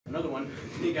another one.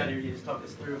 You got here, you just talk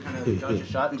us through kind of Josh's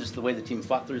shot and just the way the team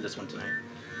fought through this one tonight.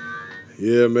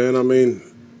 Yeah, man. I mean,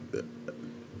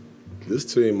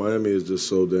 this team, Miami, is just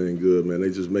so dang good, man. They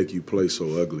just make you play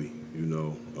so ugly, you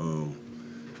know.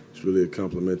 It's really a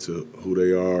compliment to who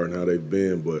they are and how they've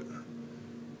been, but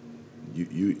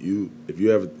if you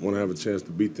want to have a chance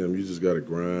to beat them, you just got to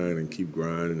grind and keep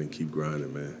grinding,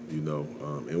 man. You know,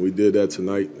 and we did that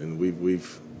tonight, and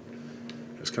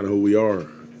that's kind of who we are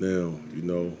now, you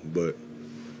know. But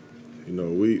you know,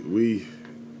 we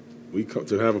come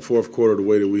to have a fourth quarter the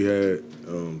way that we had,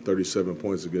 37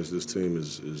 points against this team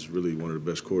is really one of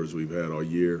the best quarters we've had all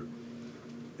year,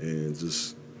 and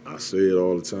just. I say it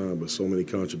all the time, but so many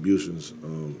contributions,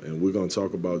 and we're going to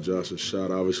talk about Josh's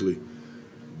shot, obviously,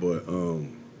 but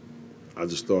I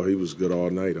just thought he was good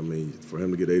all night. I mean, for him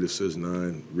to get 8 assists,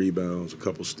 9 rebounds, a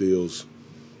couple steals,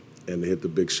 and to hit the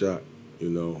big shot,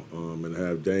 you know, and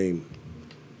have Dame,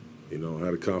 you know,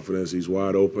 had the confidence. He's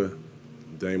wide open.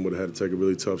 Dame would have had to take a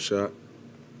really tough shot,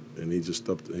 and he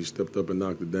stepped up and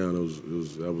knocked it down.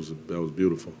 That was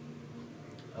beautiful.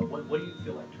 What do you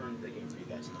feel like turned the game for you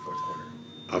guys in the fourth quarter?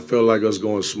 I felt like us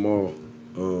going small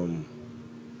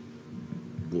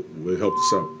it helped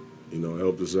us out. You know, it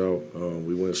helped us out.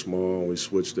 We went small, we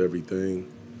switched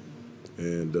everything,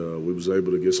 and we was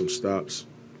able to get some stops,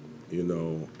 you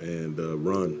know, and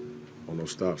run on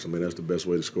those stops. I mean, that's the best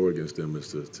way to score against them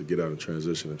is to get out in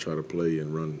transition and try to play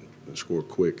and run and score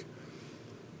quick.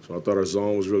 So I thought our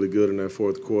zone was really good in that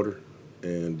fourth quarter,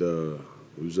 and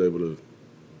we was able to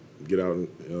get out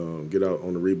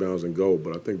on the rebounds and go.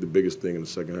 But I think the biggest thing in the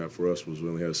second half for us was we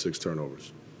only had 6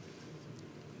 turnovers.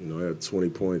 You know, I had 20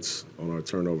 points on our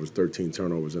turnovers, 13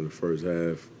 turnovers in the first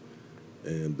half,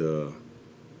 and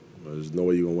there's no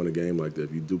way you're gonna win a game like that.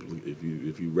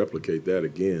 If you replicate that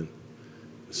again,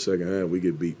 the second half we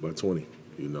get beat by 20.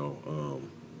 You know,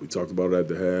 we talked about it at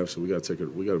the half, so we got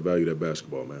to value that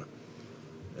basketball, man.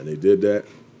 And they did that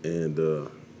and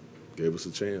gave us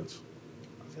a chance.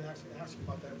 I was actually ask you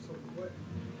about that. So,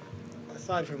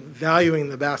 aside from valuing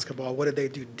the basketball, what did they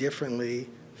do differently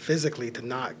physically to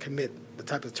not commit the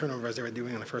type of turnovers they were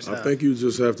doing in the first half? I think you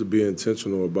just have to be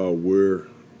intentional about where,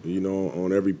 you know,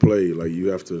 on every play. Like you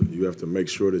have to make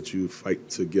sure that you fight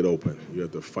to get open. You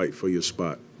have to fight for your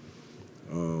spot,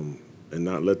 and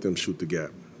not let them shoot the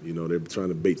gap. You know, they're trying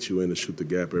to bait you in to shoot the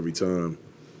gap every time,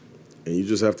 and you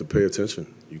just have to pay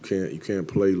attention. You can't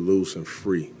play loose and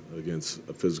free against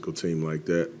a physical team like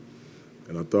that.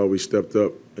 And I thought we stepped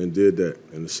up and did that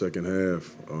in the second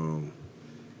half.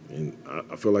 And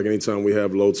I feel like anytime we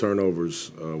have low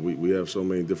turnovers, we have so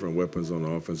many different weapons on the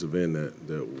offensive end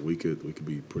that we could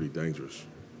be pretty dangerous.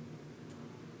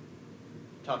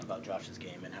 Talked about Josh's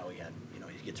game and how he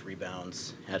gets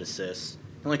rebounds, had assists.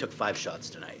 He only took 5 shots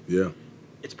tonight. Yeah.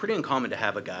 It's pretty uncommon to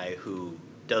have a guy who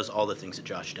does all the things that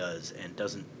Josh does and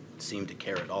doesn't seem to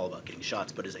care at all about getting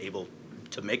shots, but is able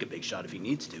to make a big shot if he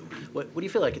needs to. What do you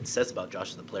feel like it says about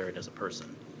Josh as a player and as a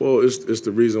person? Well, it's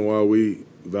the reason why we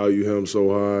value him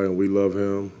so high and we love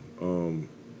him.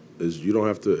 Is you don't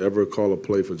have to ever call a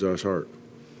play for Josh Hart.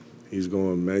 He's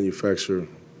going to manufacture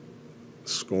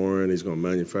scoring. He's going to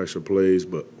manufacture plays.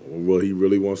 But what he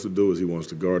really wants to do is he wants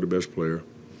to guard the best player.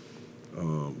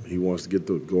 He wants to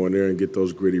go in there and get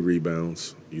those gritty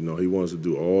rebounds. You know, he wants to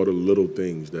do all the little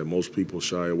things that most people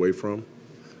shy away from.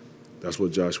 That's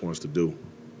what Josh wants to do.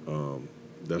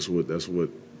 That's what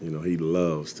you know he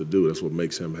loves to do. That's what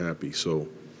makes him happy. So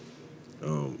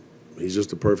he's just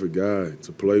the perfect guy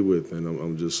to play with, and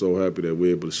I'm just so happy that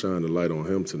we're able to shine the light on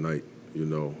him tonight. You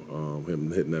know,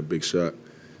 him hitting that big shot,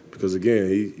 because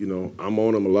again, I'm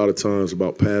on him a lot of times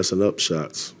about passing up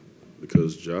shots,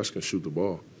 because Josh can shoot the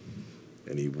ball,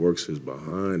 and he works his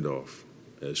behind off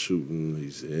at shooting.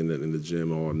 He's in the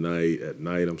gym all night. At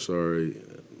night,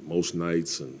 most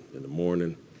nights and in the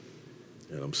morning,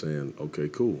 and I'm saying, okay,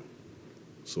 cool.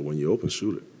 So when you open,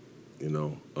 shoot it, you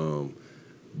know.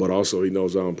 But also he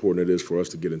knows how important it is for us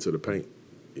to get into the paint,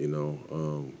 you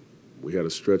know. We had a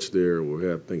stretch there where we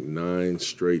had, I think, 9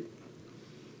 straight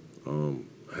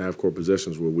half-court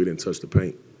possessions where we didn't touch the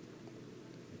paint.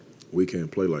 We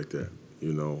can't play like that,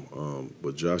 you know.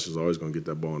 But Josh is always going to get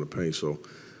that ball in the paint. So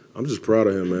I'm just proud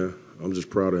of him, man. I'm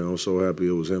just proud of him. I'm so happy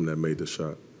it was him that made the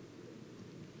shot.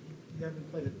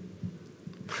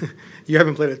 You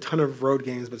haven't played a ton of road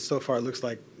games, but so far it looks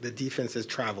like the defense is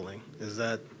traveling. Is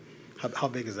that how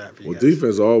big is that for you guys?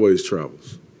 Defense always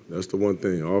travels. That's the one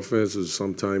thing. Offense is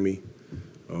sometimey.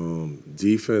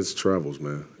 Defense travels,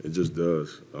 man. It just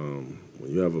does. When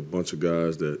you have a bunch of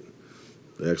guys that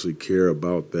actually care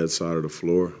about that side of the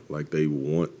floor, like they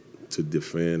want to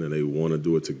defend and they want to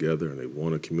do it together and they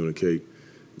want to communicate,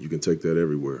 you can take that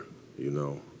everywhere, you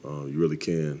know. You really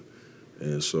can.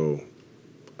 And so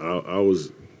I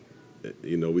was,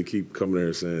 we keep coming there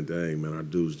and saying, dang, man, our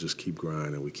dudes just keep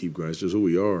grinding. We keep grinding. It's just who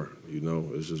we are,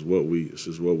 It's just what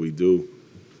we do.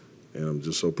 And I'm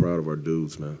just so proud of our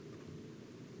dudes, man.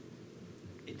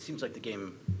 It seems like the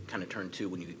game kind of turned too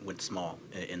when you went small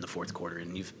in the fourth quarter,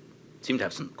 and you've seemed to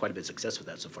have quite a bit of success with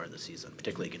that so far this season,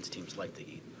 particularly against teams like the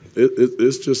Heat.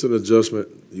 It's just an adjustment,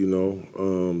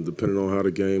 depending on how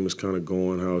the game is kind of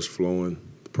going, how it's flowing,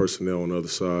 the personnel on the other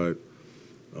side.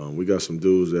 We got some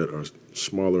dudes that are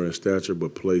smaller in stature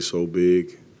but play so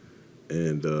big,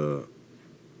 and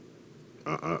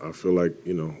I feel like,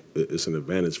 it's an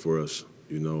advantage for us,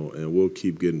 and we'll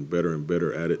keep getting better and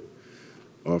better at it,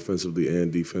 offensively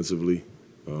and defensively.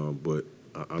 But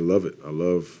I love it. I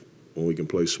love when we can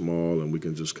play small and we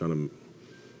can just kind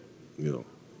of,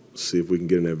 see if we can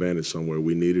get an advantage somewhere.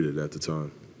 We needed it at the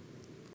time.